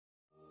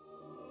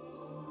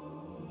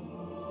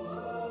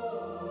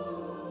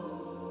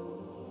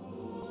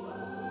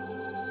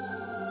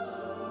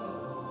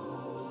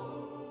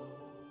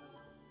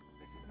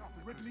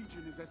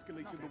Legion is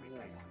escalating the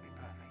war.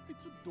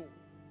 It's a door.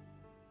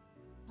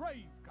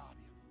 Brave,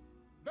 Guardian.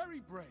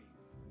 Very brave.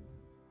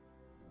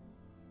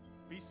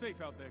 Be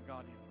safe out there,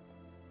 Guardian.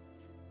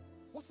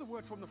 What's the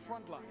word from the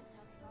front lines?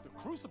 The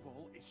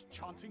Crucible is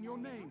chanting your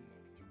name.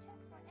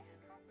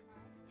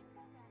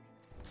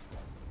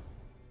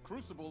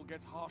 Crucible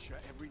gets harsher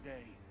every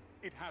day.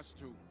 It has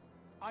to.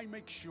 I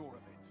make sure of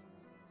it.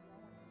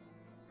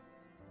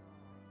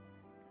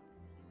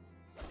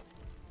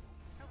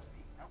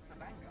 Help the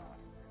Vanguard.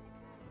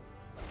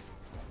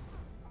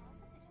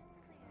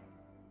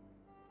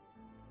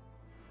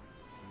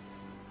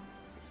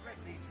 It's Red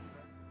Legion,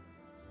 sir.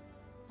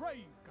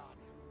 Brave, Guardian.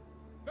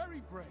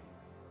 Very brave.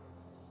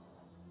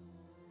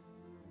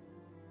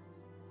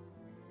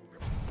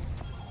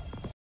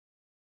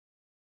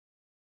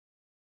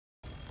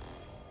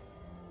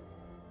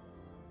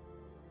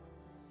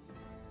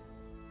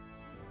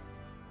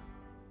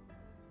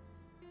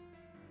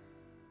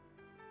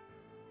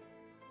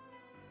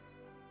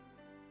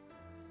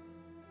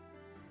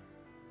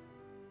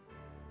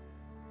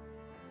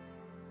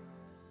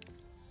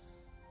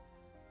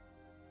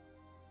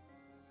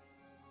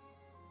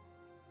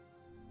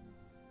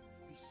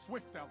 Be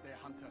swift out there,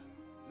 Hunter.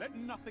 Let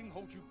nothing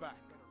hold you back.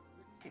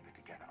 Keep it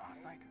together,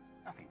 Arcite.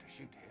 Nothing to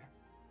shoot here.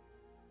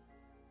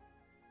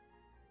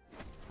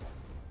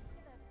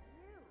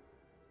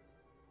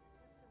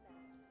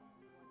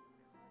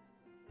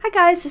 Hi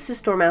guys, this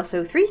is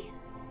Stormmouse03.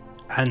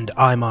 And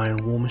I'm Iron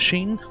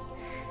Warmachine.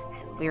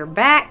 We're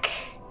back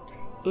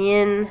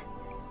in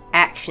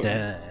action.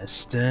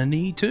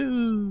 Destiny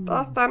 2.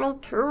 Destiny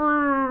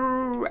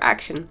 2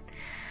 action.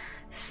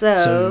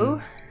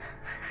 So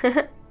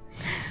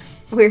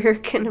we're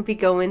gonna be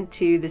going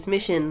to this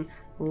mission,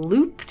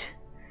 Looped,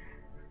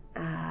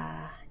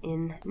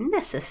 in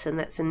Nessus, and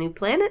that's a new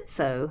planet,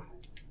 so...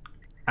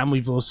 And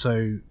we've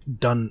also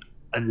done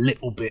a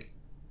little bit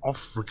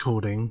off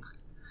recording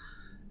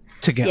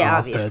to get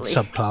our third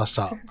subclass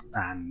up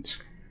and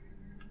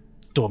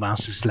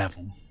Dormouse's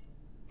level.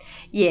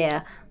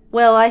 Yeah,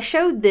 well, I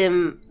showed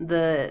them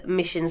the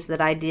missions that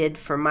I did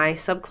for my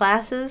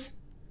subclasses,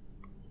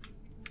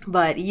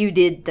 but you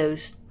did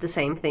the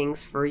same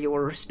things for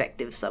your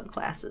respective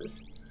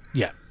subclasses.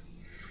 Yeah.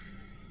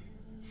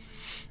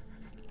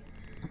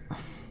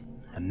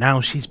 And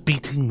now she's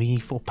beating me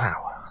for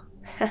power.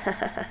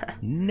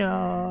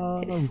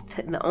 No. It's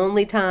the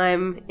only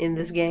time in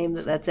this game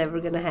that that's ever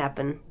going to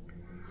happen.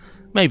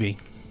 Maybe.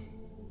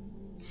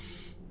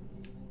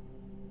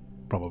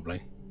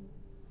 Probably.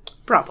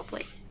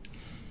 Probably.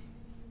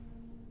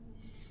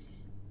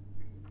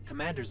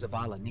 Commander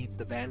Zavala needs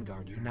the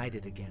Vanguard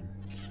united again.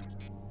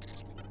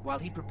 While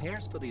he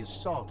prepares for the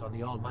assault on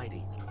the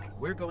Almighty,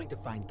 we're going to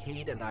find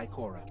Cade and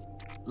Ikora.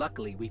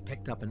 Luckily, we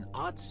picked up an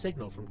odd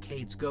signal from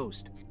Cade's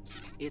ghost.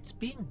 It's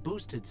being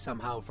boosted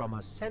somehow from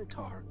a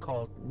centaur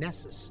called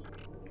Nessus,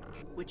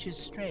 which is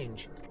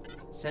strange.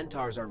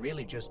 Centaurs are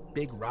really just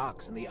big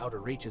rocks in the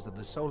outer reaches of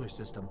the solar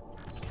system.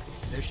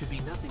 There should be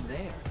nothing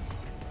there.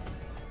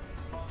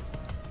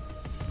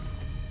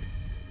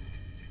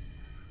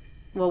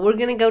 Well, we're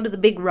gonna go to the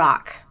big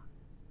rock.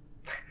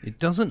 It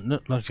doesn't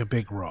look like a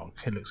big rock.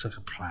 It looks like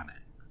a planet.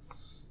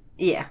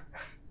 Yeah.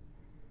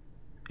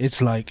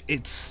 It's like,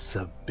 it's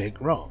a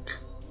big rock.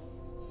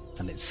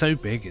 And it's so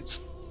big, it's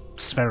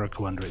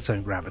spherical under its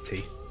own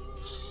gravity.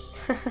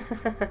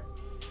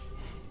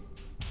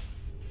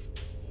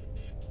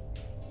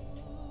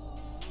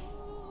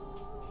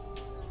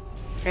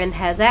 And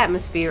has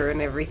atmosphere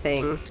and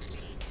everything.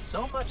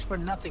 So much for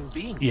nothing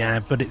being there. Yeah,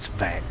 but it's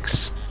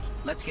Vex.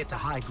 Let's get to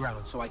high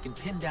ground so I can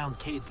pin down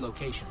Cade's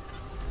location.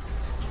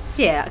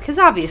 Yeah, because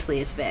obviously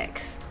it's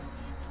Vex.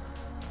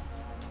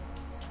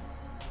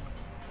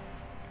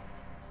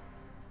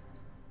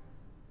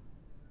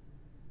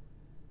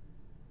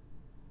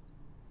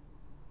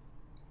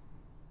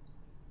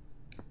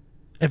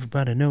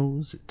 Everybody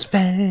knows it's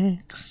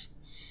Vex.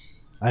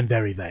 I'm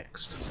very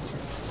vexed.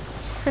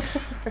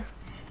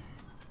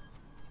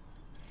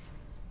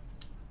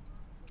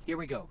 Here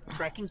we go.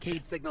 Tracking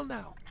Cade's signal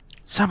now.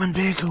 Summon I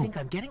vehicle. think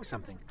I'm getting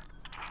something.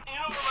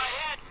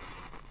 Vex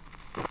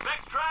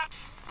trap!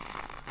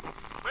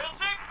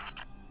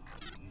 Bouncing!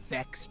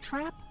 Vex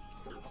trap?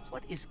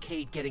 What is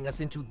Cade getting us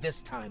into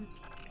this time?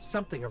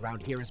 Something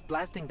around here is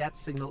blasting that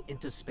signal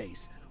into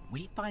space.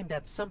 We find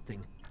that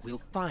something,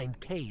 we'll find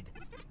Cade.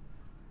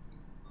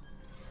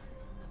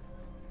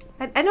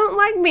 I don't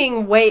like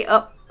being way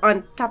up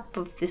on top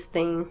of this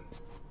thing.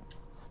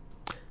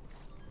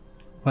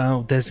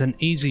 Well, there's an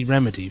easy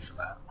remedy for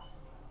that.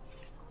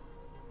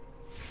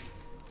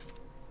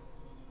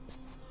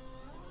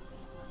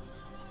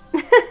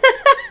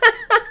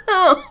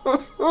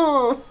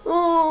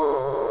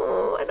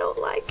 I don't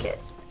like it.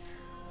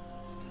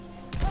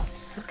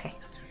 Okay.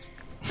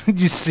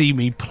 You see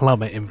me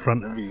plummet in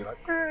front of you,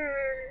 like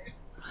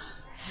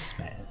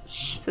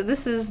smash. So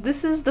this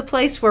is the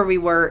place where we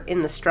were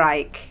in the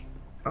strike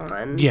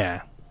on.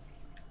 Yeah,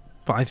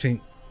 but I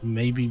think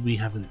maybe we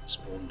haven't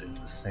spawned in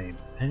the same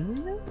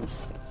area,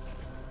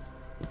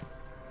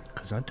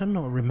 because I do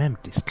not remember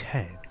these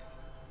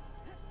caves.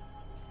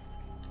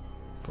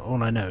 But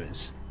all I know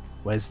is,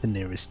 where's the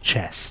nearest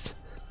chest?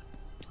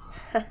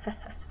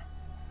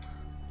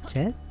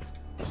 Chest?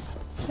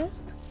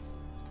 Chest?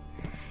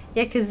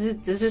 Yeah, because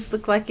does this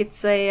look like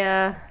it's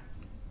a,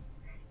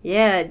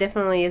 yeah, it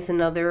definitely is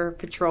another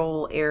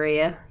patrol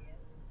area.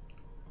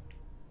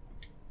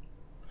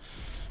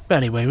 But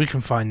anyway, we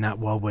can find that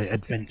while we're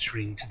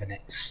adventuring to the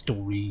next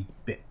story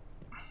bit.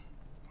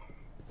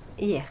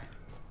 Yeah.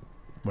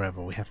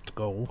 Wherever we have to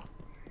go.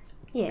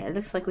 Yeah, it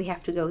looks like we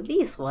have to go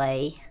this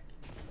way.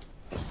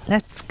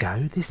 Let's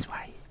go this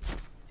way.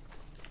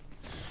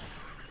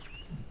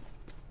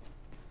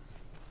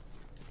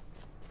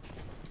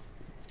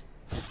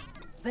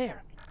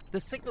 There! The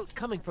signal's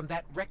coming from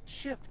that wrecked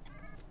ship.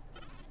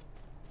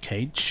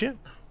 Cage ship?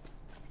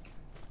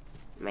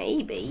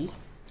 Maybe.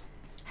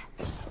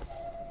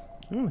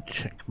 I'm gonna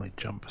check my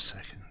jump a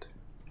second.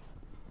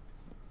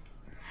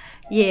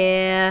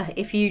 Yeah,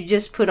 if you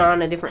just put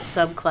on a different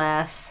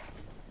subclass,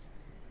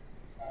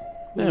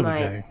 There you we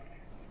might go.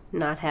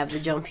 not have the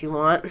jump you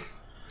want.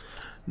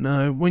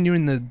 No, when you're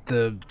in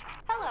the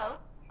Hello,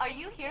 are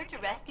you here to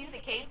rescue the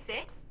Cade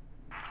 6?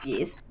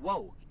 Yes.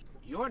 Whoa,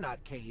 you're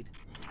not Cade.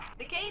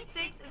 The Cade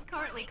 6 is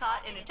currently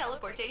caught in a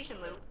teleportation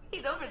loop.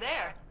 He's over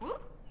there.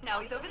 Whoop, now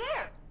he's over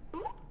there.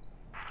 Whoop.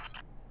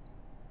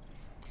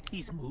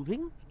 He's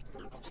moving?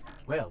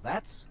 Well,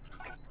 that's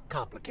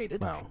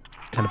complicated. well,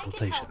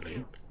 teleportation help you.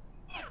 loop.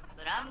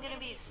 But I'm gonna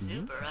be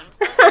super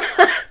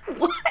unpleasant.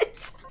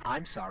 What?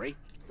 I'm sorry.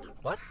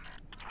 What?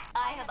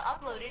 I have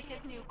uploaded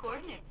his new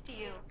coordinates to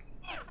you.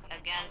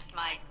 Against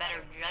my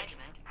better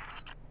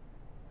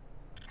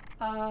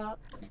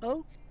judgment.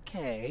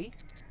 Okay.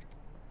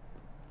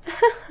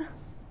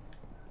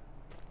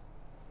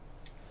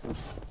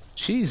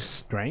 She's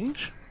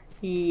strange.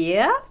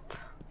 Yep.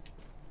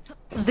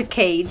 The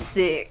Cade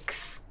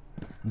 6.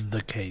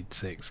 The Cade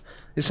 6.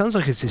 It sounds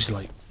like it's just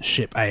like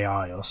ship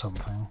AI or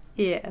something.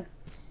 Yeah.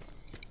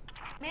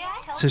 May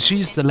I help So you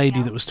she's with the lady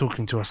anything that was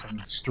talking to us in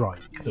the strike,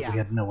 that Yeah. we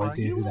had no Are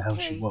idea you who the hell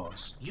okay? she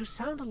was. You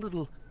sound a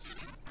little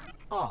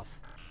off.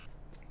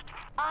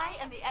 I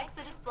am the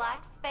Exodus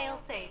Black's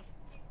failsafe.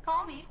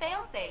 Call me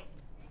failsafe.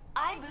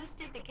 I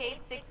boosted the Cade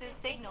 6's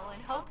signal in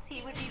hopes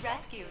he would be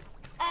rescued.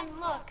 And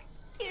look,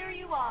 here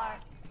you are.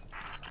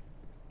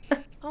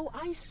 Oh,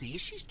 I see.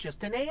 She's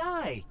just an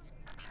AI.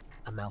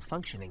 A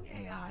malfunctioning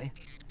AI.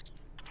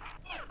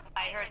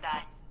 I heard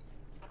that.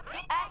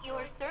 At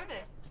your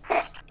service.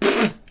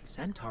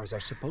 Centaurs are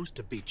supposed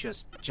to be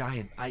just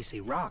giant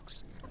icy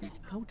rocks.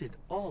 How did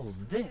all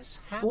this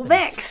happen? Well,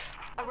 Vex.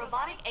 A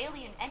robotic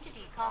alien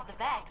entity called the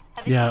Vex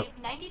have Yeah.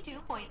 achieved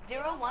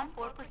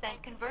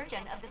 92.014%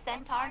 conversion of the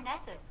Centaur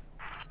Nessus.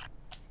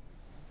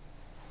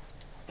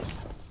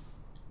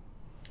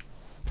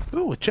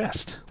 Ooh, a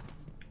chest.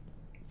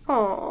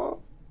 Oh,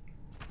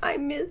 I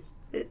missed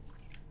it.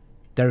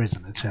 There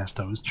isn't a chest,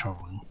 I was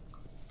trolling.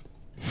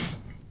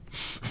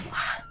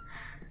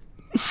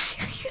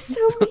 You're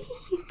so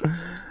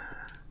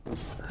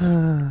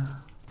mean.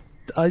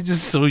 I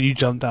just saw you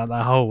jump down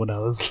that hole and I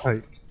was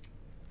like,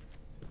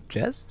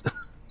 chest?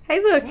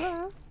 Hey, look.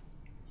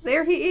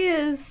 There he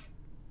is.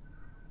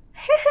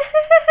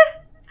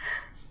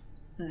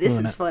 This Oh,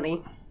 is no.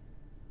 funny.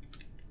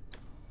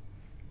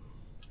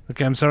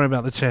 Okay, I'm sorry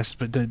about the chest,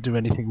 but don't do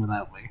anything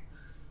without me.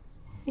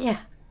 Yeah,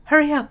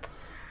 hurry up.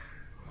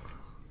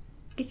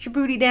 Get your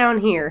booty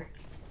down here.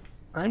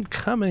 I'm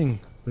coming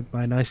with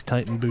my nice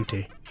tighten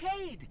booty.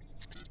 Cade!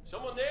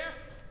 Someone there?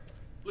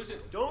 Listen,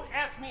 don't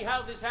ask me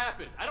how this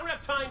happened. I don't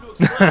have time to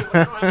explain what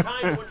I don't have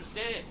time to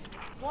understand.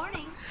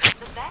 Warning,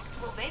 the Vex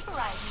will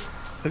vaporize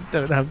you. I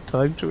don't have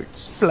time to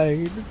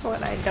explain.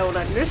 What I don't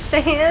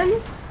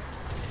understand.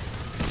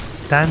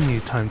 Damn you,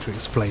 time to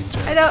explain,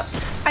 James.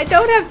 I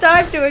don't have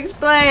time to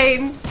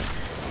explain.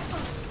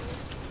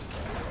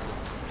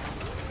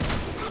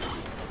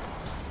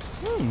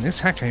 This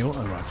Hake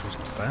auto rifle's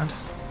not bad.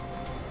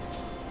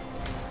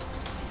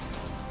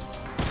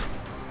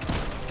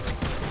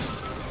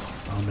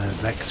 Oh no,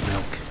 Vex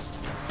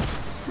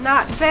milk.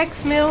 Not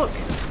Vex milk.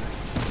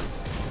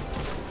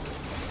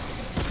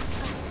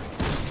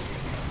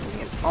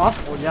 Doing an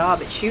awful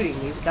job at shooting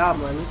these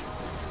goblins.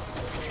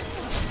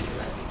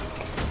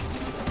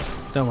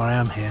 Don't worry,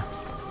 I'm here.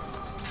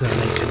 So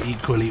make an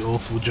equally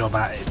awful job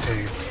at it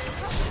too.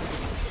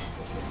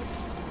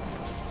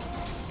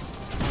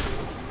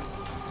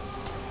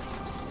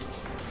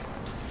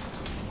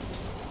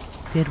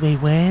 Did we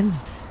win?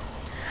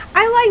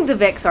 I like the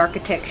Vex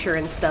architecture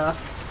and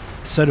stuff.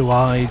 So do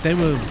I. They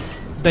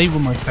were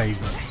my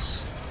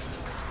favourites.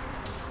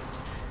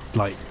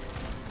 Like,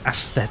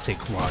 aesthetic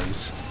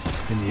wise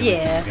in the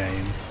Yeah. original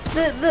game.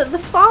 The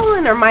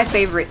Fallen are my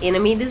favorite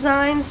enemy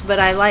designs, but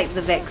I like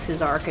the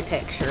Vex's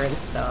architecture and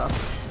stuff.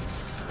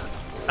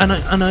 And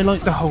I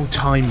like the whole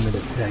time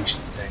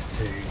manipulation thing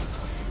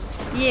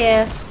too.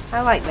 Yeah,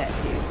 I like that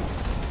too.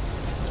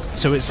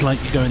 So it's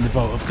like you go in the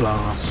Vault of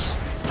Glass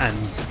and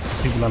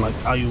people are like,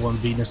 are you on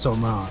Venus or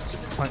Mars?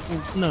 And it's like,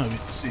 well, no,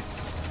 it's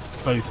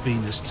both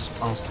Venus, just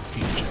past and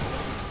future,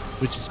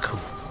 which is cool.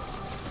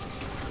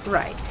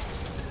 Right.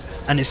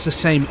 And it's the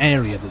same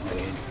area that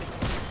you're in.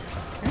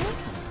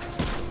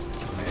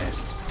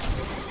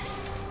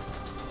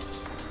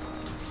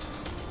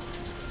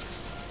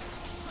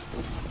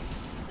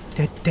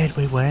 Did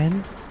we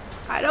win?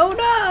 I don't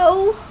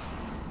know.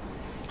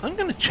 I'm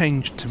going to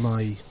change to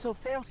my So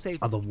failsafe,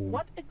 other wall.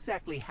 what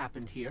exactly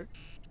happened here?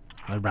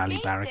 My rally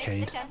Gate barricade.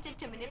 6 attempted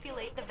to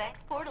manipulate the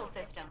Vex portal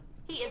system.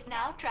 He is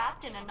now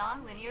trapped in a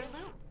non-linear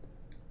loop.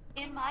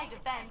 In my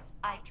defense,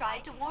 I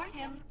tried to warn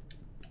him.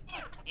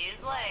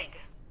 His leg.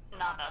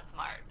 Not that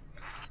smart.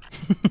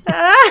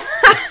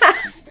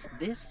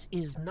 This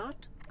is not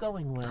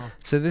going well.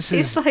 So this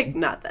He's is like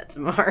not that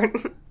smart.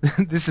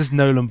 this is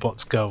Nolan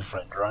Bot's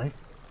girlfriend, right?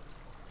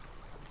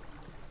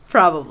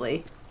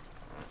 Probably.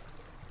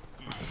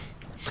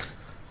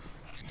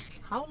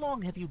 How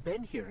long have you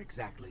been here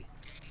exactly?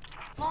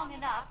 Long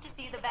enough to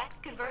see the Vex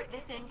convert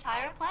this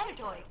entire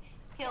planetoid,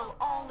 kill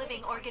all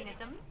living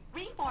organisms,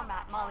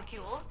 reformat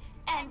molecules,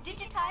 and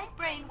digitize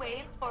brain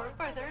waves for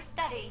further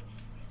study.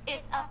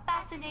 It's a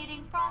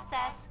fascinating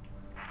process.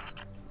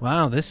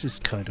 Wow, this is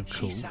kind of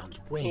cool. She sounds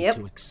way Yep.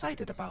 too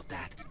excited about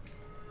that.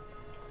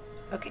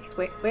 Okay,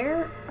 wait,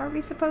 where are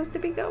we supposed to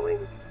be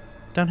going?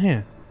 Down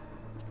here.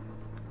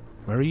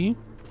 Where are you?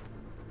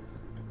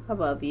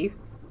 Above you.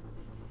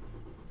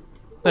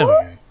 There we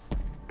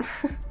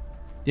go.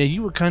 Yeah,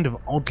 you were kind of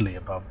oddly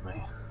above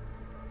me.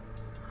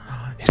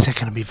 Is there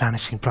going to be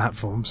vanishing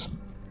platforms?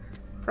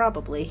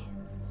 Probably.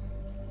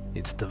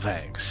 It's the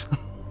Vex.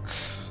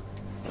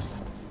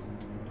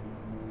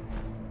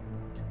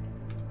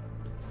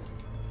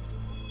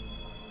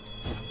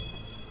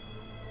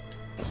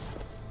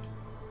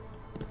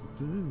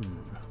 Ooh.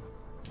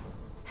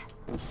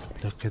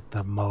 Look at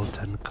the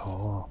molten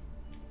core.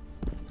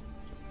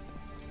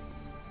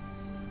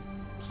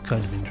 It's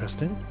kind of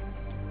interesting.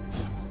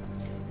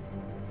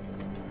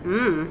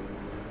 Hmm.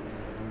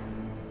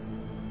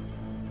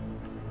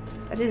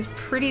 That is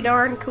pretty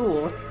darn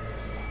cool.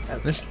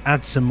 Let's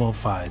add some more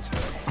fire to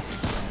it.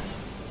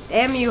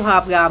 Damn you,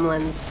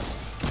 hobgoblins.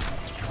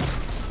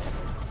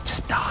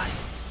 Just die.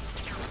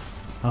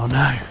 Oh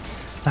no,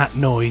 that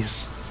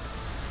noise.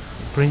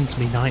 It brings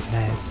me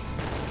nightmares.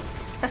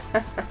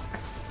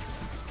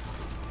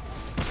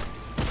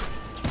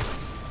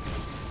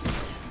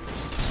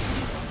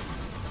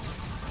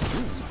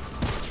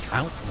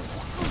 Out.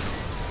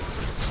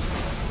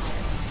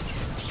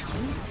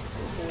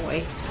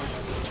 Boy.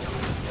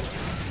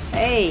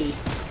 Hey.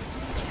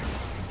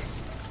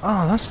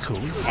 Oh, that's cool.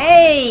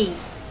 Hey!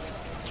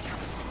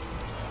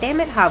 Damn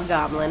it,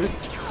 hobgoblin.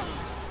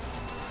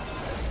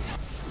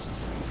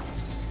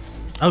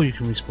 Oh, you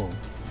can respawn.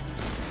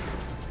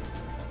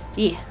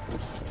 Yeah.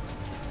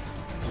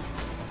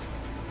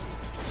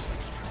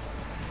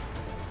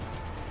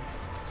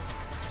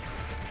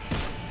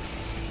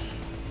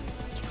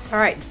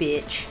 Alright,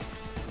 bitch.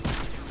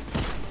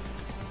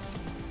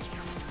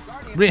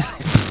 Really?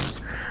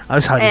 I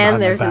was hiding And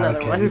behind there's the another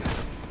one. barricade.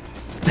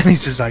 And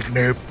he's just like,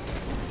 nope.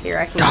 Here,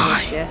 I can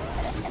Die. get you.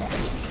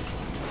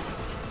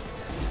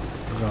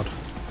 Oh god.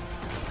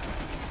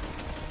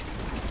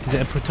 Is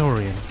it a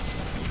Praetorian?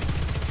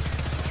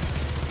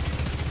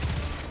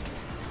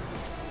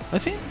 I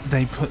think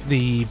they put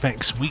the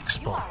Vex weak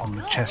spot on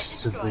the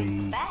chests of the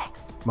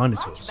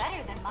Minotaurs. Much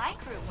better than my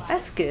crew was.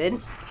 That's good.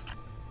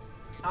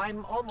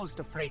 I'm almost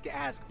afraid to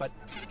ask, but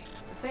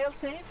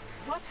failsafe,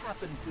 what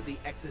happened to the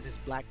Exodus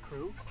Black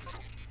crew?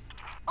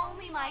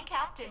 Only my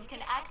captain can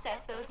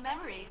access those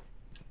memories.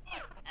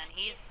 And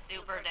he's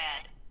super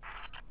dead.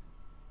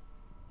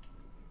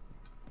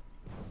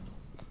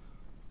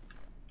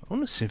 I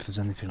want to see if there's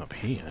anything up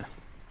here.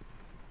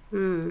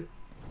 Hmm.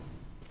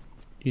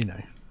 You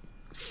know,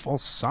 for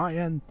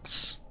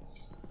science.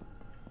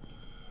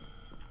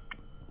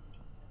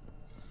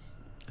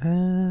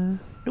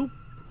 Nope.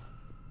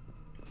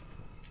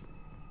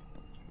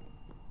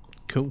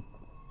 Cool.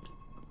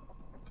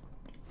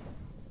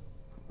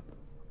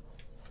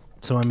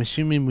 So I'm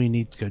assuming we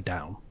need to go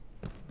down.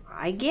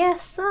 I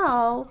guess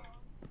so.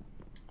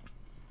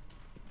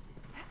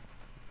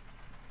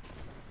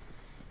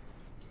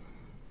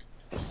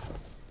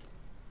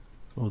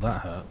 Oh,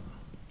 that hurt.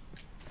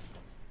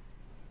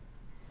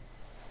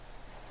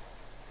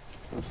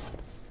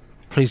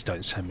 Please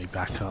don't send me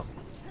back up.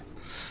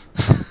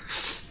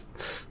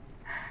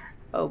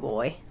 Oh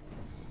boy.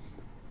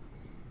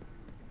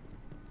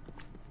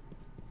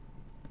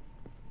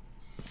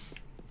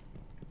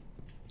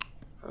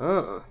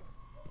 Oh.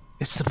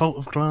 It's the Vault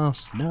of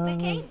Glass. No.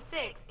 The Cade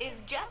 6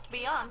 is just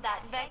beyond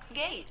that Vex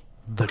gate.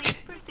 The Please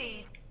ca-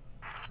 proceed.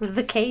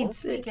 The Cade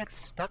Won't we 6. get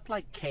stuck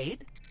like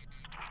Cade?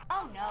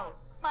 Oh no,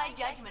 my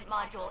judgment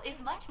module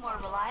is much more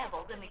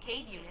reliable than the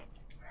Cade units.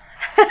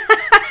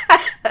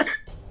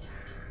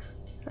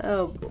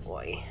 Oh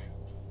boy.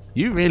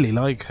 You really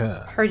like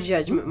her. Her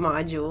judgment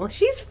module.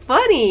 She's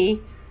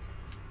funny.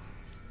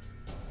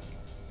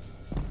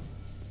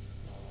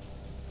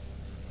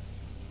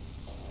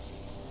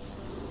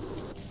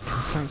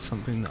 Is that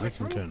something that I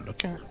can go and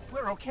look at?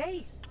 We're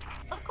okay.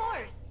 Of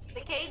course,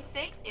 the Cade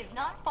 6 is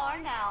not far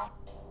now.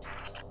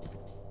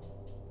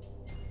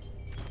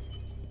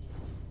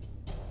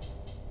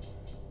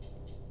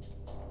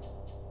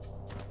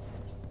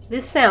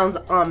 This sounds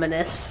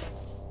ominous.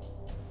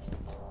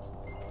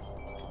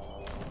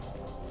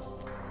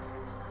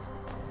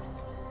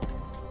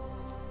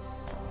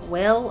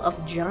 Well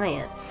of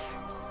Giants.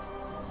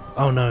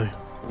 Oh no.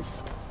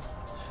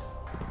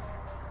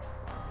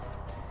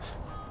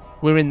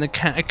 We're in the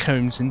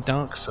catacombs in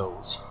Dark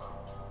Souls.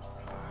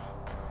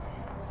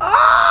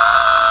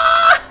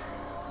 Ah!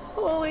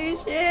 Holy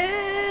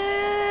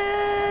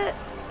shit!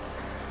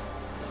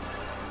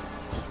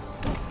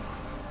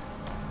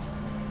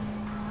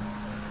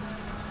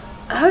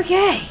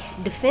 Okay,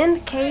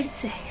 defend Cade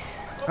 6.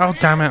 Oh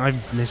damn it, I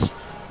missed.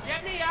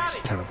 Get me out It's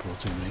of here.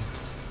 teleporting me.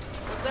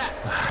 What's that?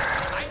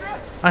 Hydra?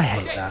 I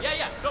hate Okay, that.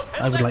 yeah. No,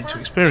 I would like to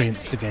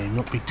experience the game,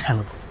 not be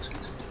teleported.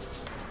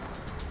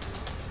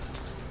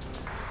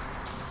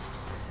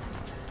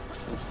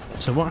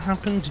 So what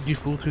happened? Did you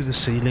fall through the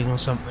ceiling or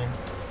something?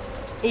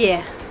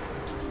 Yeah.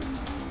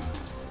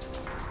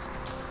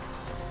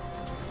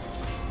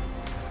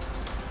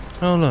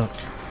 Oh look.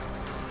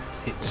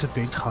 It's a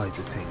big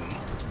Hydra thingy.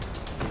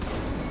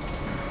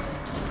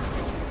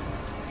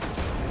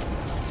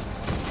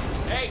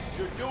 Hey,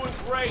 you're doing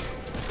great.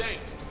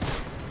 Thanks.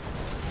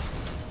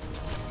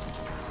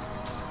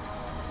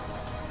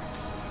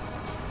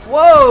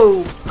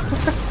 Whoa! Keep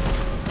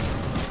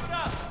it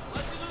up.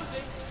 Unless you're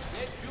losing.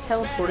 Then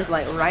do Teleported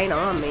like right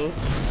on me.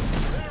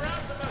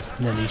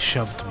 And then he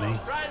shoved me.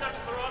 Try not to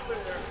throw up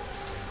in there.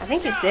 I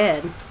think it's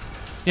dead.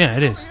 Yeah,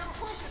 it is.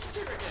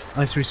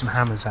 I threw some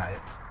hammers at it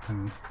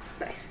and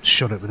Nice.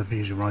 shot it with a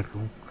fusion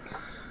rifle.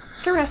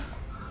 Caress.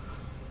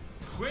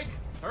 Quick,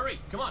 hurry,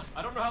 come on.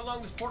 I don't know how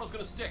long this portal's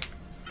gonna stick.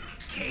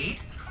 Cade?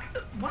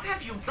 What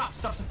have you...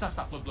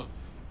 Stop. Look.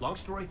 Long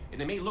story,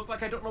 and it may look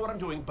like I don't know what I'm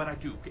doing, but I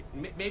do.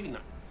 Maybe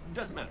not. It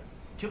doesn't matter.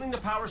 Killing the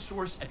power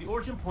source at the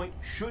origin point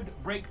should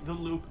break the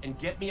loop and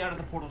get me out of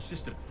the portal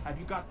system. Have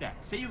you got that?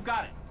 Say you've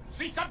got it.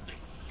 Say something.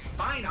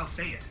 Fine, I'll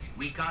say it.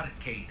 We got it,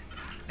 Cade.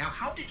 Now,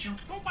 how did you...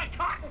 Oh, my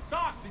cotton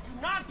socks! Did you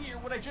not hear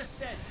what I just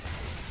said?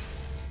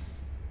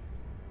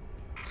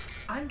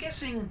 I'm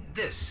guessing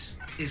this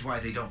is why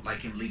they don't like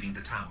him leaving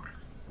the tower.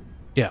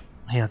 Yeah,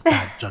 he has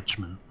bad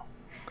judgment.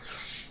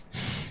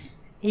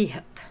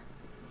 Yep.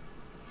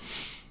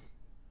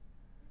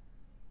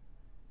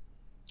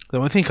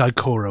 Though I think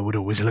Ikora would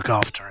always look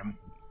after him.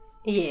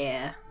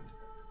 Yeah.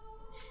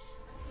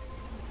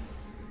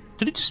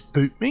 Did it just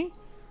boot me?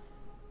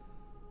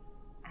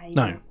 I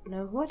No. don't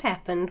know what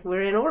happened.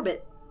 We're in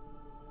orbit.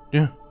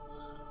 Yeah.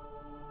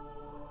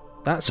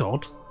 That's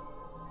odd.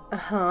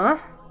 Uh-huh.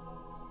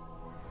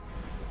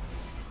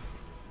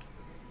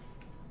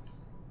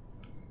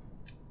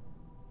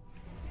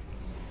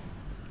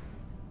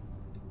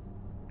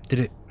 Did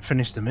it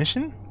finish the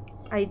mission?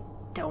 I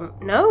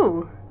don't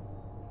know.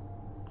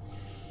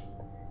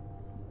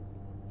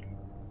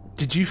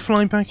 Did you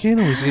fly back in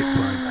or is it flying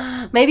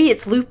back? Maybe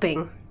it's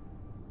looping.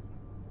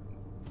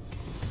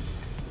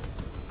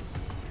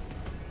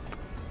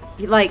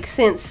 Like,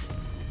 since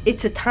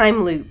it's a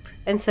time loop,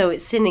 and so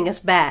it's sending us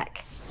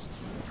back.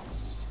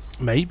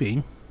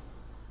 Maybe.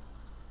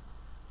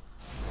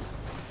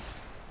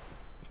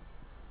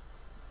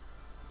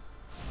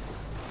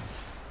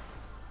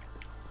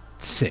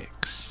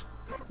 Six.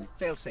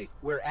 Failsafe,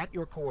 we're at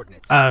your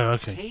coordinates. Oh,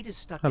 okay. Cade is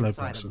stuck Hello,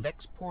 inside person. a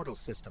Vex portal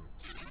system.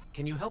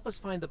 Can you help us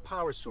find the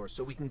power source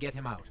so we can get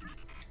him out?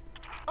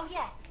 Oh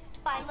yes,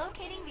 by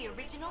locating the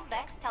original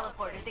Vex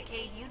teleporter the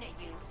Cade unit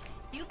used,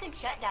 you can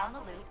shut down the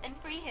loop and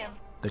free him.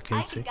 The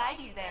I K6. can guide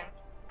you there.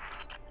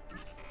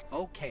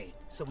 Okay,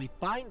 so we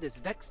find this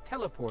Vex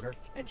teleporter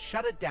and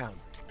shut it down.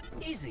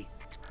 Easy.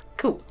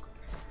 Cool.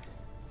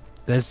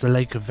 There's the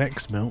lake of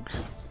Vex milk.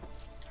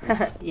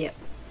 Yep.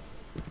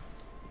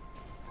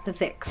 The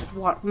Vex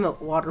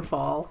milk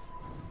waterfall.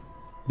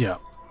 Yeah.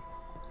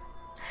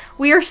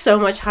 We are so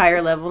much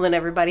higher level than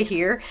everybody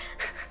here.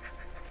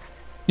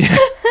 Yeah.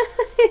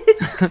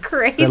 It's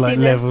crazy. They're like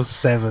level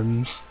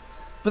 7s.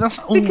 But that's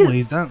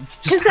always, that's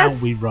just how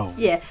we roll.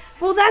 Yeah.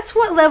 Well, that's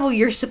what level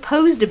you're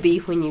supposed to be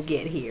when you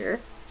get here.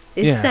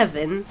 Is Yeah.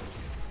 7.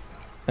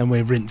 And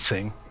we're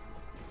rinsing.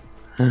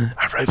 A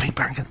roving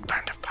band of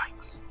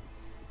banks.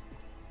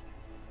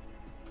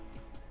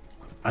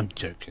 I'm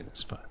joking,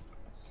 it's fine.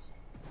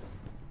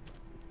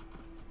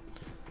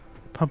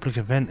 Public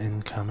event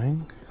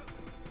incoming.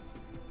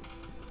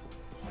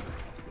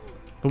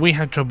 But we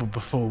had trouble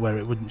before where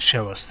it wouldn't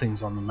show us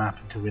things on the map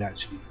until we'd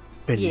actually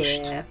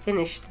finished. Yeah,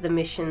 finished the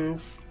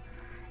missions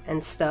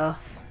and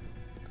stuff.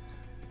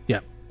 Yeah.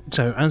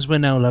 So as we're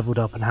now leveled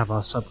up and have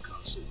our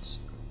subclasses,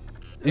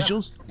 is your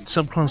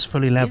subclass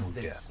fully Is leveled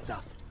this yet?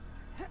 stuff?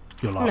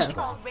 Your last No.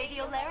 one. Called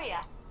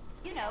radiolaria.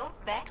 You know,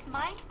 Vex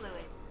mind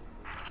fluid.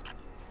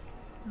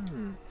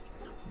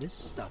 This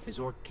stuff is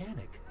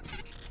organic.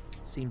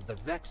 Seems the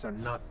Vex are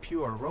not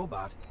pure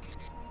robot.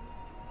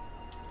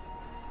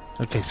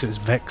 Okay, so it's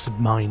Vex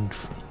Mind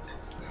Fleet.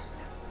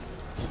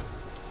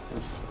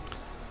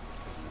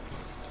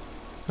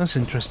 That's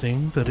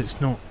interesting, but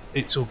it's not.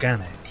 It's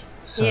organic.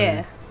 So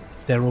Yeah.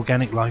 they're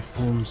organic life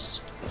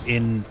forms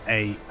in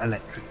a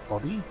electric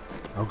body.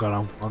 Oh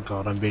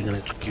god, I'm being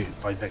electrocuted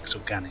by Vex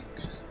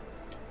Organics.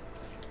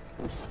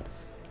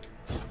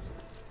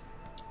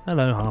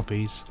 Hello,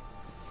 harpies.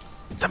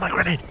 They're my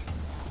grenade!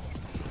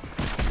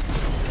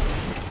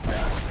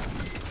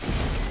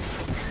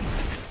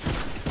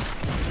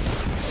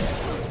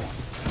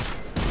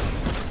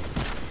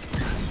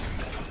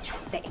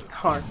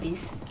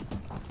 Harpies.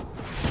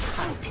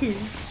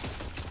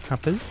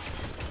 Happers?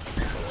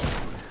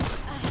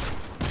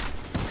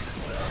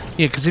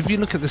 Yeah, because if you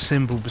look at the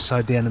symbol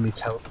beside the enemy's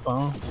health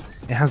bar,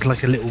 it has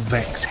like a little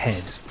Vex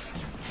head.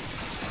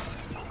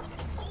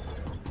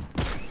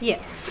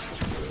 Yeah.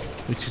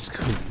 Which is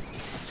cool.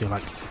 So you're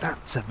like,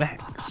 that's a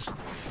Vex.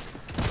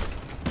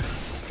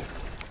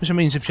 Which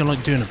means if you're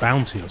like doing a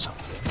bounty or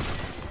something.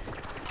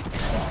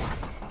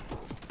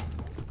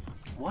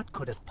 What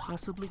could have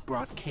possibly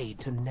brought Cade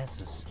to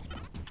Nessus?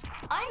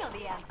 I know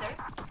the answer.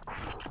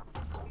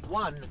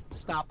 1.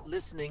 Stop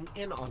listening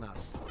in on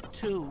us.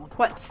 2.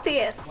 What's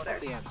the What's answer?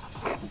 the answer?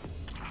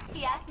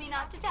 He asked me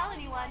not to tell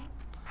anyone.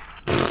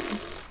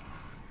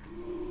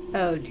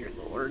 Oh dear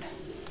lord.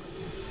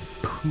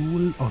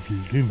 Pool of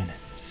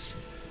Luminance.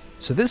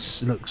 So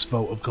this looks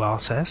Vault of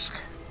Glass-esque.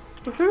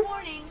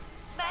 Warning,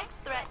 Vex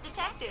threat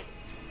detected.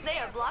 They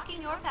are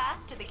blocking your path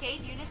to the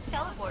Cade unit's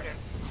teleporter.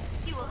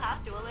 You will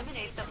have to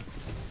eliminate them.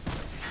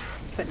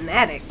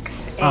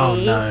 Fanatics, eh? Oh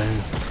no.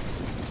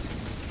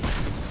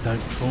 Don't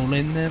fall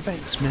in the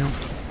Vex milk.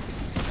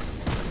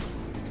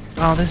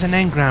 Oh, there's an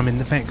engram in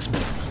the Vex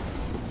milk.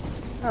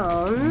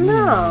 Oh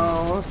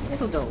no.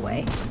 It'll go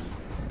away.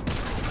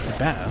 It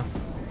better.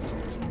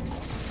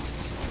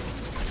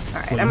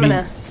 Alright, What, I'm you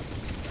gonna...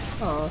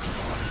 Oh.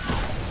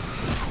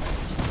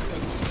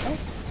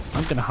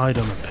 I'm gonna hide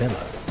on a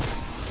pillar.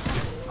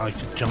 I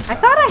could jump I out.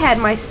 thought I had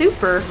my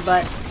super,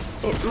 but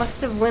it must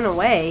have went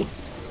away.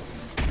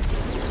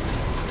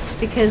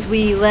 Because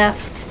we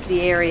left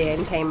the area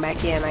and came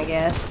back in, I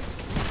guess.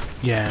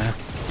 Yeah.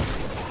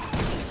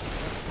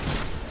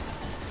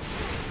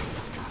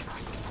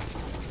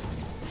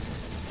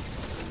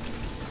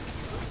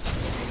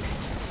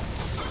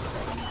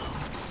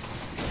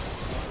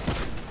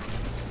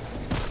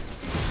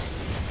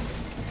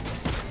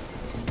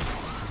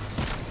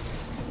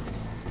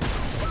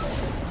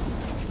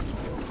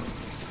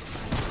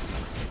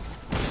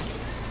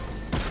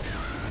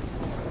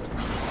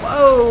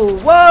 Whoa!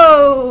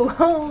 Whoa!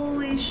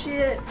 Holy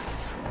shit!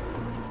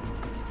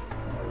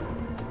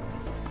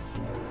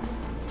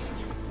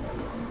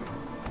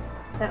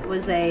 That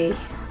was a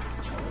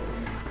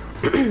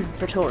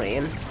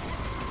Praetorian. I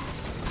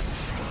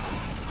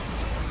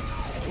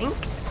think.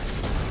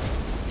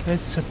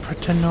 It's a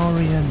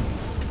Praetorian.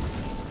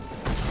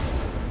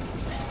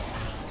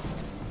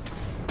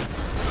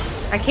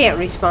 I can't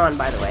respawn,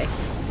 by the way.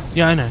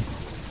 Yeah, I know.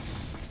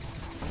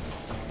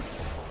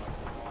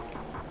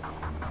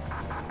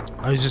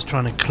 I was just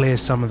trying to clear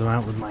some of them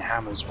out with my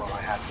hammers while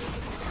I had them.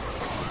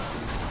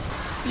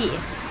 Yeah.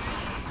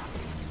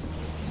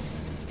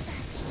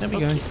 There we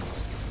go.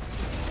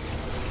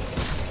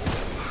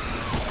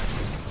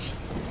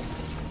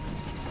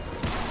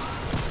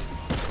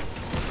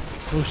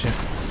 Oh shit.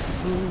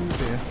 Oh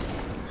dear.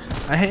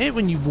 I hate it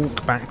when you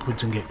walk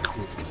backwards and get caught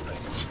with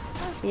things.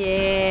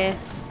 Yeah.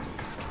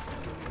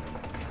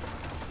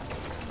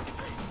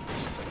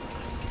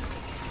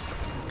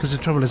 Because the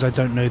trouble is I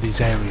don't know these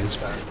areas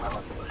very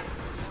well.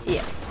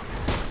 Yeah.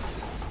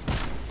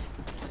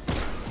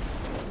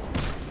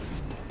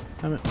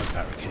 Damn it, my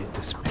barricade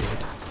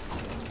disappeared.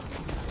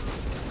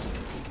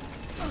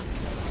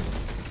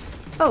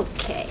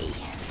 Okay.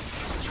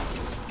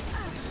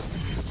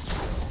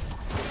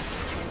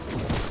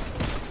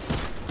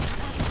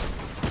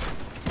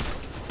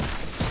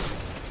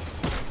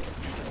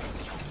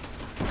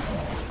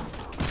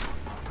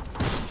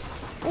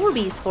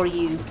 Orbeez for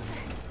you.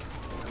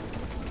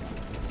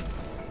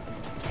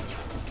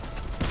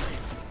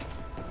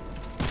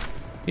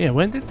 Yeah,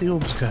 when did the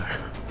orbs go?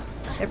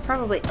 They're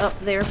probably up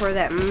there where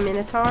that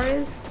Minotaur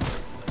is.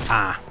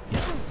 Ah, yeah.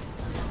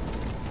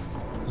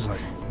 It was like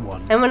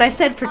one. And when I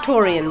said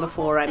Praetorian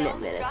before, I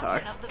meant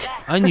Minotaur.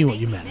 I knew what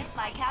you meant.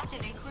 My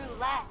captain and crew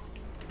less.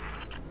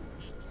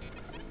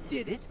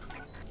 Did it?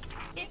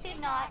 It did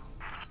not.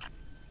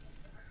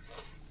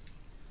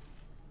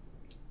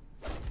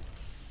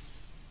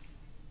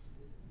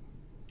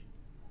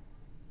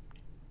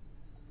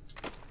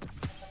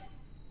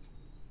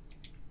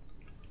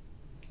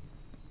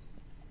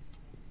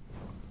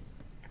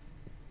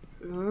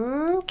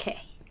 Okay.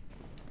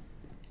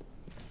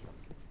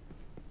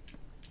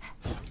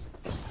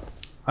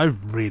 I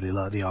really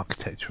like the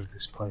architecture of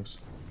this place.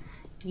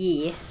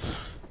 Yeah.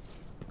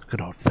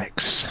 Good old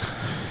Vex.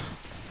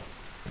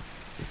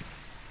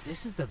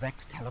 This is the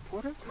Vex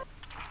teleporter?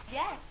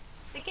 Yes,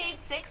 the Cade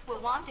 6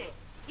 will want it.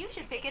 You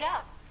should pick it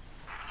up.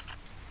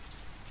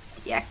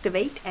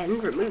 Deactivate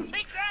and remove.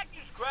 Take that,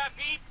 you scrap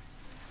heap!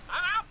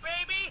 I'm out,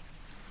 baby!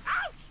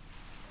 Ouch!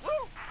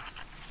 Woo!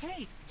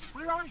 Cade,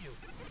 where are you?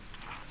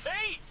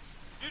 Hey!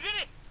 You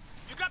did it!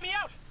 You got me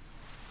out!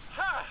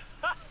 Ha!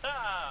 Ha!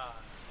 Ha!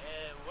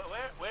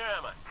 Where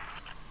am I?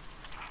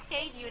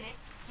 Cade unit,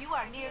 you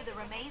are near the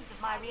remains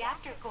of my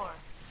reactor core.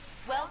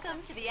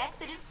 Welcome to the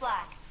Exodus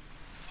Black,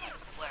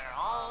 where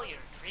all your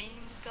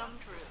dreams come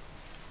true.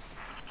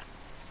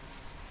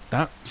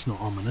 That's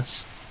not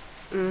ominous.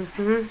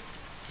 Mm-hmm.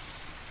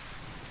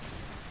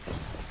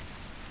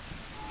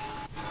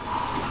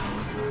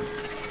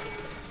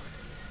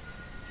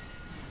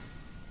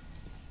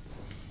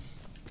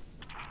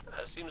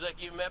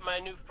 met my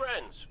new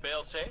friends,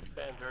 Failsafe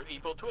and her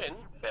evil twin,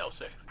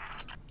 Failsafe.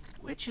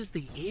 Which is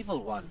the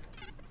evil one?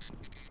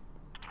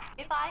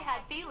 If I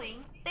had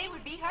feelings, they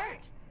would be hurt.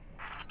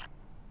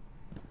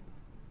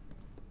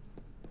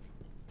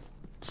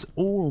 It's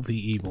all the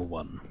evil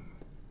one.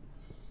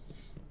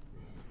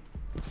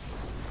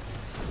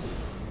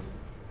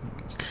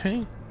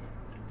 Okay.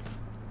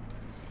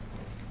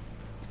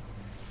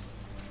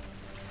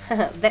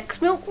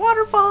 Vex Milk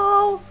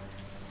Waterfall!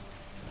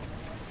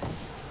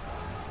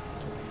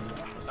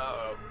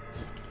 Uh-oh.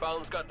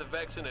 Fallon's got the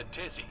Vex in a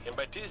tizzy, and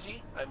by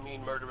tizzy, I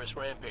mean murderous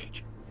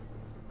rampage.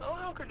 I'll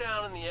hunker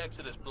down in the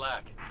Exodus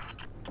Black.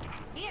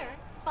 Here,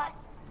 but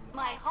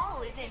my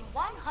hull is in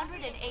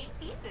 108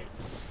 pieces.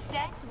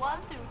 Decks 1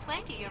 through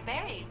 20 are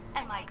buried,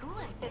 and my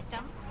coolant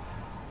system...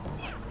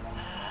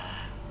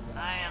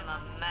 I am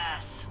a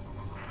mess.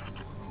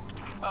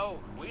 Oh,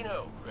 we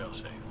know,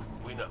 Failsafe.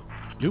 We know.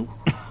 You.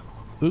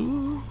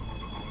 Ooh.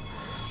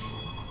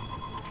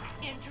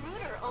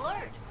 Intruder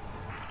alert!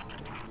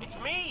 It's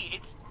me!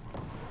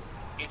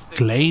 It's the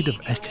Glade of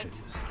key Echoes. unit.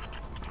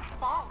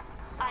 False.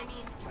 I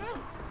mean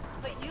true.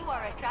 But you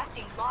are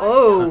attracting large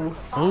Oh. numbers of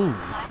fallen Oh.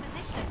 from my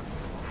position.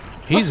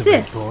 He's What's a big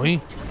this?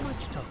 boy. Too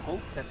much to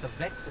hope that the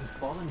Vex and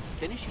Fallen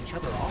finish each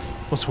other off.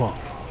 What's what?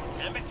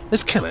 Damn it.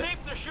 Let's kill it. Safe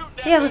to shoot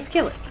that Yeah, thing, let's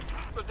kill it.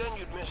 But then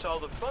you'd miss all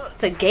the fun.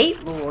 It's a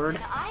Gate Lord.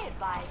 And I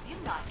advise you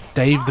not to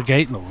Dave the talk.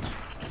 Gate Lord.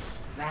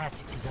 That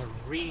is a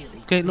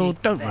really Gate Lord,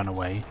 big don't Vex. run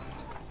away.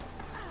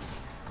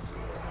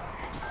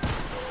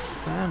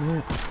 Damn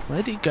it.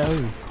 Where'd he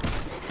go?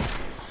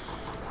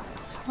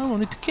 I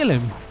wanted to kill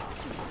him.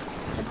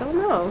 I don't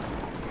know.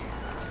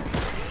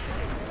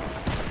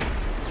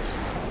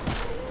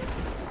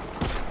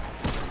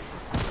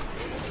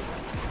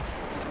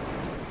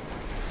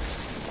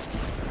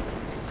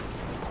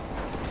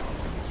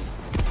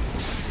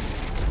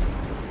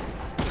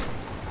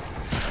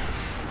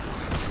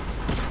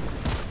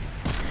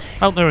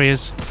 Oh, there he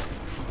is.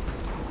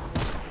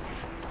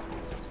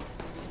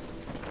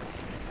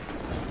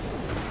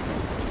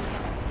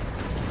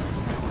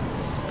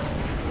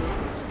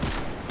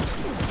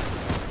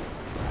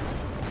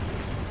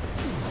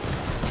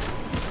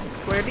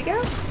 Where'd he go?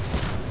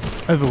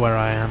 Over where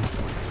I am.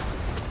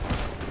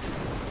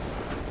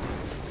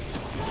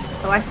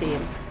 Oh, I see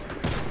him.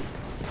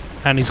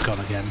 And he's gone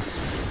again.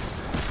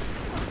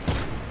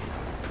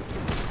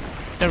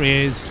 There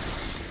he is.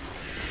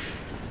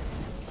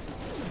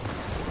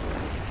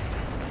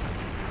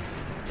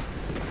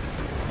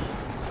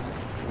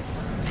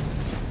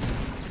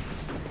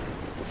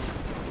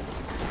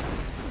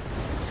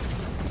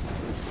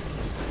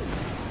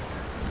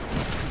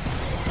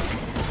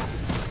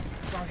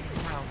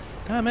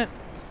 Damn it.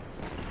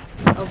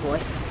 Oh boy.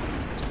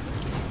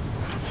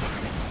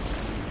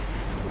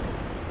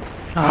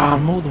 Ah,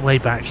 I'm all the way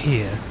back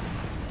here.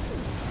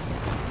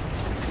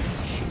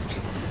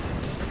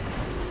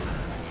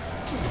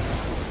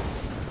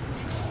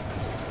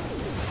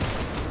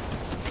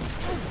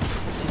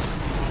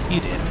 You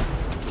did.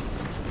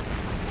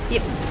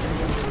 Yep.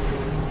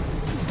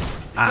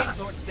 Ah,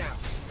 Lord's down.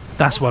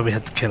 that's why we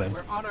had to kill him.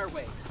 We're on our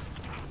way.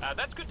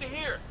 That's good to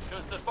hear,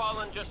 because the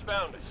Fallen just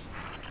found us.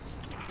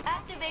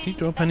 Activating Did you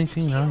drop defensive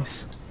anything shield.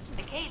 nice?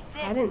 The Cade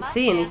 6 I didn't must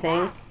see stand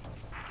anything. back.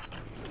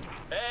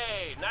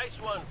 Hey,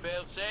 nice one,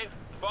 Failsafe.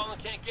 Fallen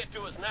can't get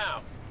to us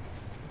now.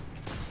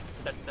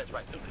 That's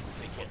right, they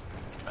can't.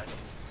 Right.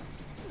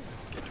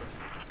 Get to us.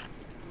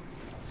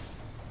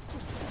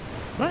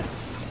 Right.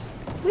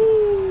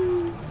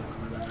 Whee!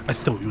 I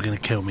thought you were going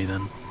to kill me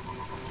then.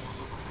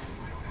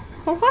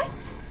 What?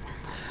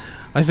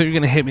 I thought you were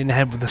going to hit me in the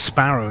head with a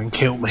sparrow and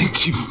kill me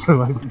as you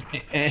flew over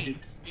my head.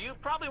 You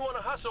probably want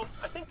to hustle.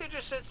 I think they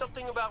just said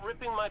something about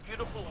ripping my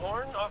beautiful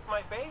horn off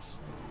my face.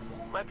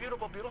 My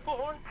beautiful, beautiful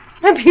horn?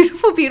 My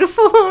beautiful,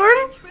 beautiful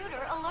horn?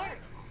 Intruder alert.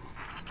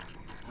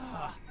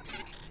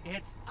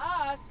 It's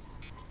us.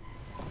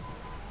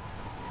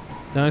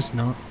 No, it's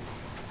not.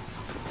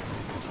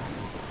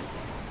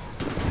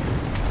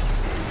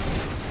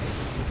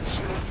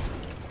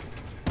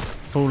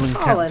 Fallen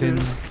Fallen. captain.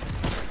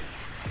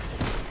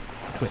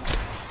 Quick.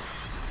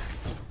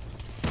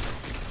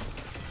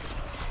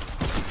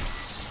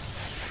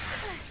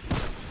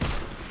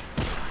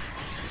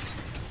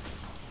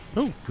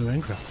 Oh, blue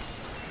anchor.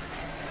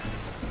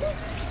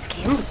 It's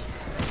candy.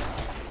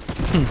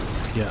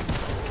 Yeah.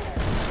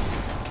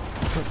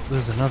 Oh,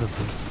 there's another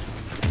blue.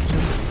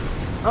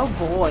 Oh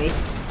boy.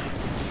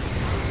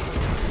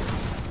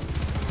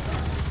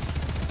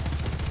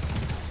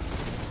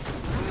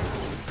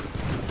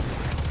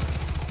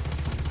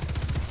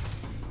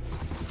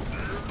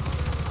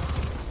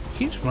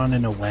 Keeps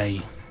running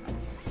away.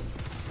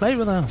 Play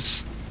with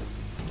us.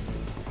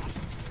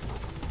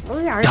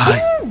 We are Die.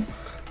 dead.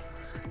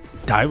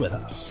 Die with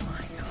us.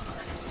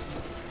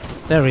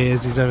 There he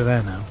is, he's over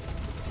there now.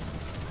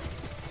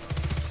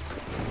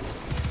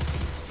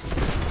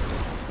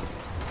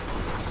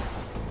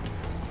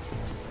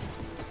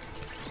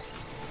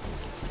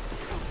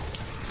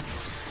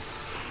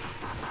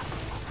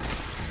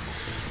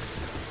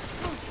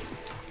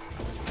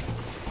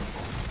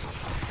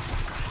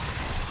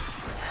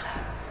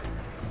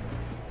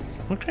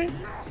 Okay.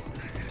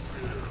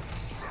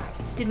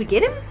 Did we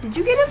get him? Did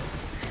you get him?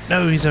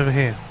 No, he's over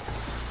here.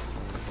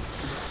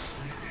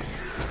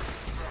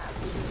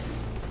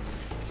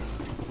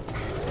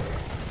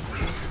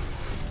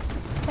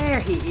 There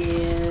he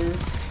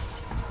is.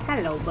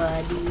 Hello,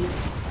 buddy.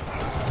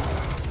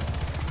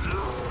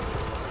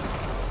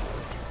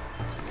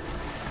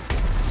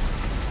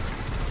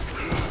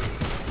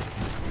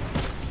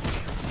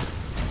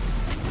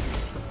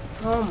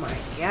 Oh my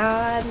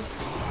god.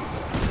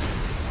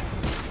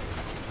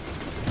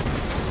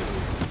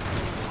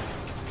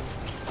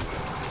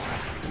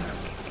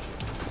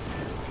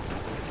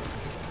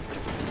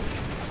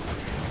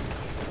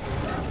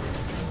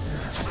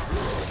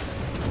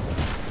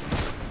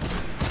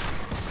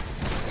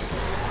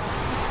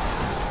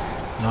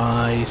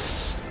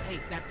 Nice. Hey,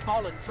 that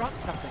fallen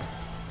dropped something.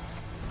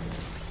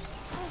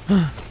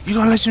 You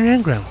got a legendary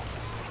engram.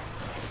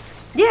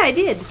 Yeah, I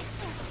did.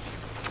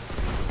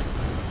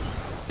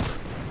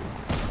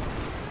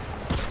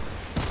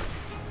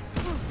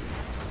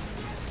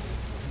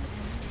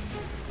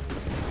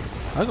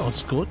 I got a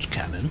scorch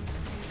cannon.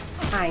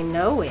 I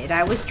know it.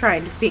 I was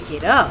trying to pick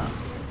it up.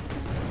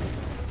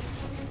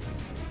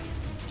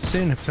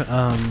 Soon if right,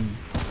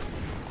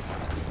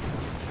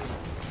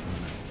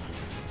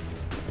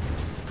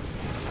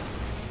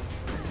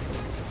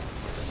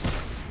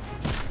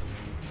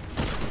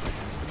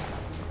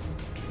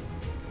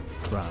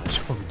 I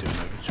should probably do an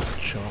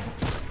overcharge shot.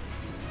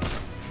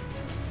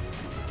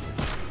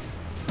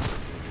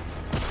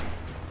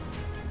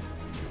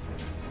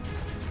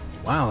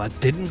 Wow, that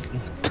didn't.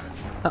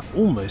 That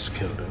almost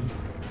killed him.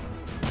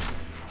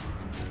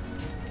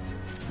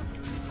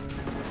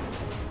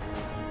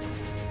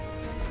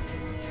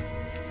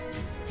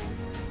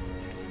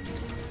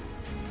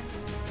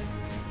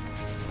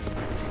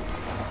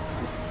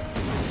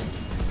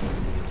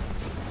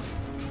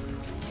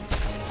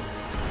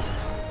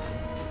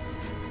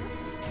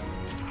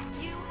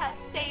 You have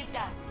saved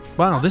us.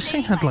 Wow, this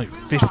thing had like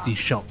 50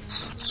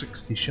 shots,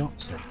 60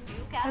 shots in. New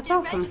That's captain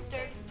awesome.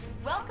 registered.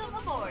 Welcome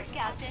aboard,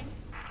 Captain.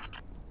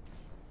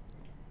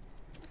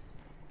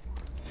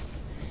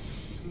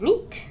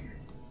 Neat.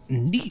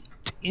 Neat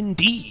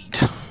indeed.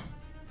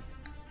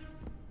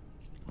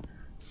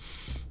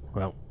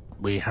 Well,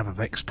 we have a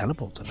Vex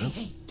teleporter now.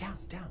 Hey, down.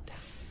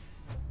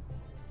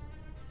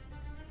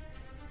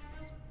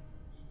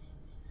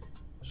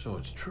 So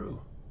it's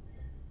true.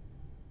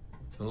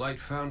 The light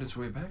found its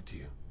way back to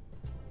you.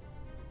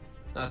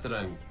 Not that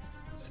I'm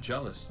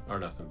jealous or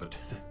nothing, but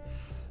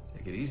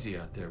take it easy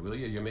out there, will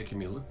you? You're making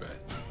me look bad.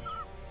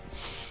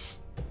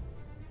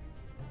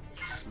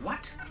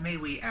 What, may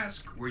we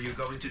ask, were you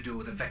going to do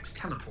with a Vex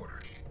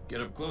teleporter? Get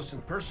up close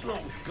and personal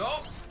with Go.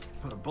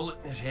 Put a bullet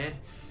in his head.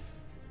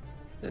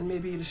 Then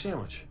maybe eat a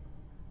sandwich.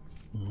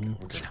 We'll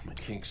get your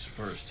kinks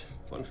first.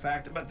 Fun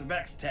fact about the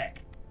Vex tech.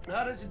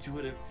 Not as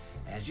intuitive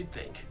as you'd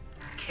think.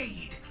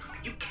 Cade,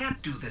 you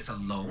can't do this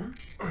alone.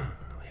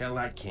 Hell,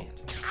 I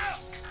can't.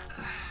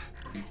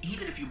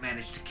 Even if you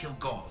manage to kill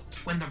Gaul,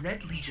 when the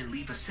Red Legion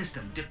leave a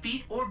system,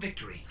 defeat or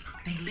victory,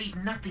 they leave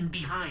nothing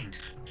behind.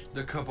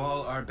 The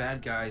Cabal are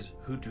bad guys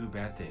who do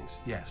bad things.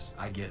 Yes,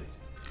 I get it.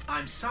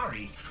 I'm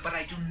sorry, but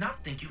I do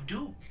not think you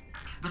do.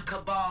 The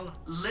Cabal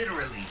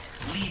literally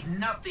leave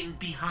nothing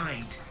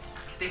behind.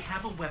 They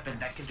have a weapon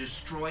that can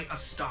destroy a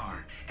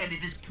star, and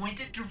it is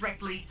pointed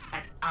directly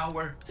at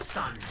our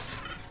sun.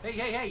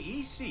 Hey,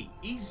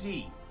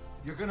 easy.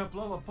 You're gonna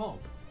blow a bulb.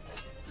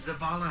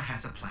 Zavala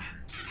has a plan.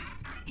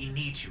 He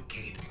needs you,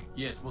 Cade.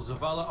 Yes, well,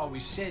 Zavala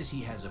always says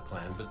he has a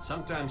plan, but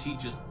sometimes he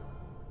just...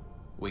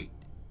 Wait.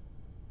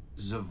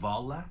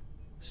 Zavala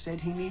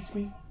said he needs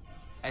me?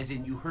 As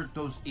in you heard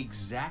those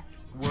exact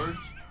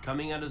words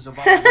coming out of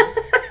Zavala's mouth?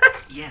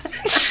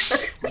 Yes,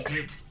 we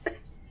did.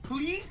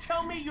 Please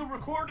tell me you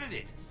recorded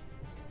it.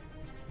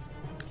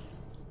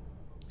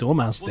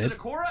 Dormouse Well, did. did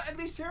Akora at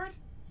least hear it?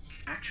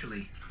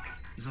 Actually,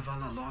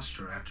 Zavala lost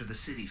her after the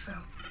city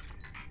fell.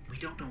 We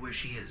don't know where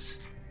she is.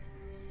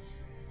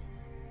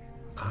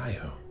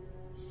 Io,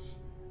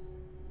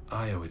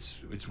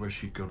 it's where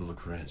she'd go to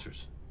look for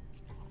answers.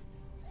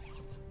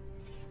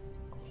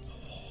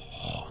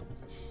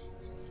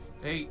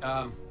 Hey,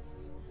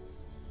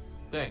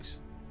 thanks.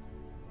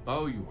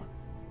 Oh, you won.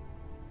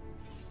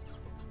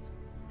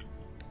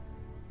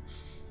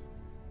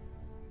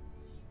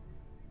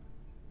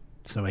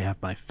 So we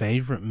have my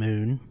favourite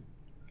moon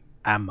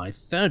and my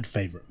third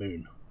favourite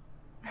moon.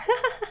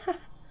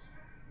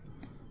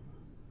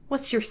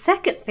 What's your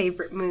second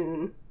favorite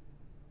moon?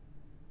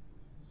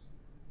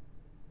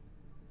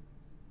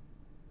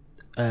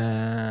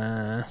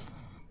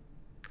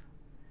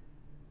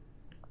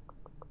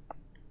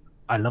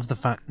 I love the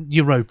fact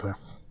Europa.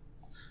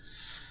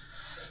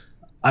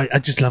 I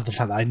just love the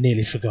fact that I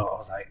nearly forgot. I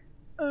was like,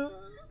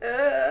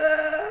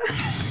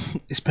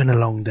 it's been a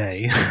long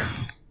day.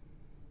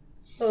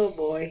 Oh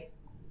boy.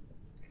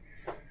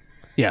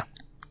 Yeah,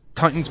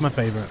 Titan's my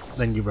favourite,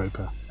 then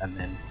Europa, and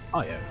then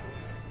Io.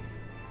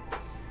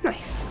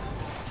 Nice.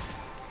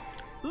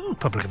 Ooh,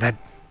 public event.